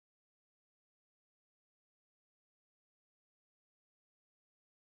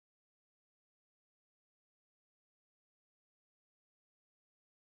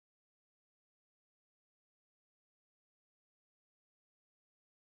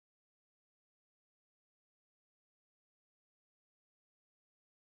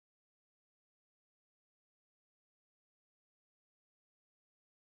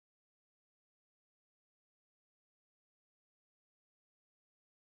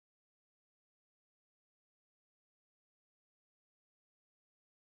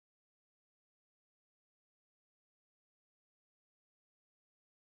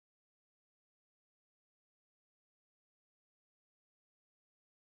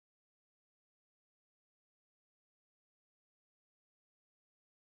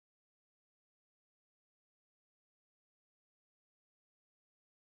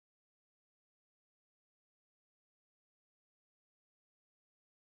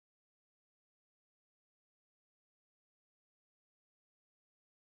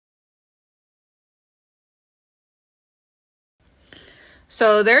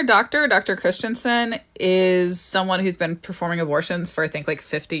So their doctor, Dr. Christensen, is someone who's been performing abortions for I think like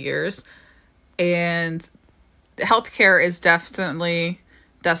 50 years. And healthcare is definitely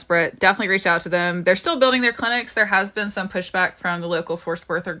desperate. Definitely reach out to them. They're still building their clinics. There has been some pushback from the local forced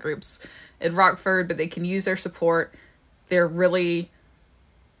birther groups in Rockford, but they can use their support. They're really,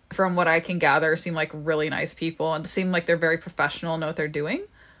 from what I can gather, seem like really nice people and seem like they're very professional, know what they're doing.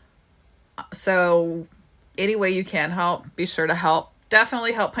 So any way you can help, be sure to help.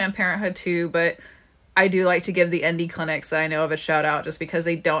 Definitely help Planned Parenthood too, but I do like to give the indie clinics that I know of a shout out just because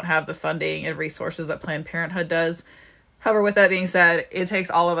they don't have the funding and resources that Planned Parenthood does. However, with that being said, it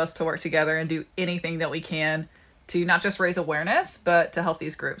takes all of us to work together and do anything that we can to not just raise awareness, but to help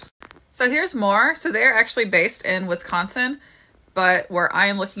these groups. So here's more. So they're actually based in Wisconsin, but where I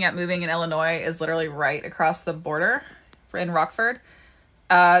am looking at moving in Illinois is literally right across the border in Rockford.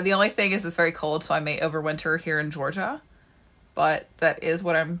 The only thing is it's very cold, so I may overwinter here in Georgia. But that is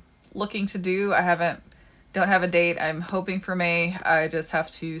what I'm looking to do. Don't have a date. I'm hoping for May. I just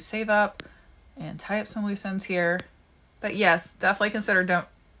have to save up and tie up some loose ends here. But yes, definitely consider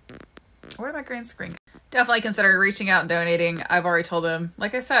where did my green screen? Definitely consider reaching out and donating. I've already told them,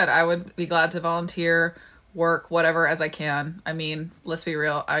 like I said, I would be glad to volunteer, work, whatever as I can. I mean, let's be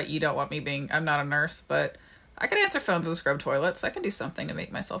real. You don't want me I'm not a nurse, but I can answer phones and scrub toilets. I can do something to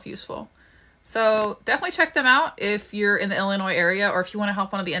make myself useful. So definitely check them out if you're in the Illinois area or if you want to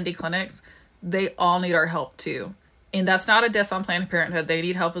help one of the indie clinics. They all need our help too. And that's not a diss on Planned Parenthood. They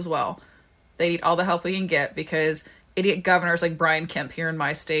need help as well. They need all the help we can get because idiot governors like Brian Kemp here in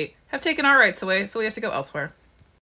my state have taken our rights away, so we have to go elsewhere.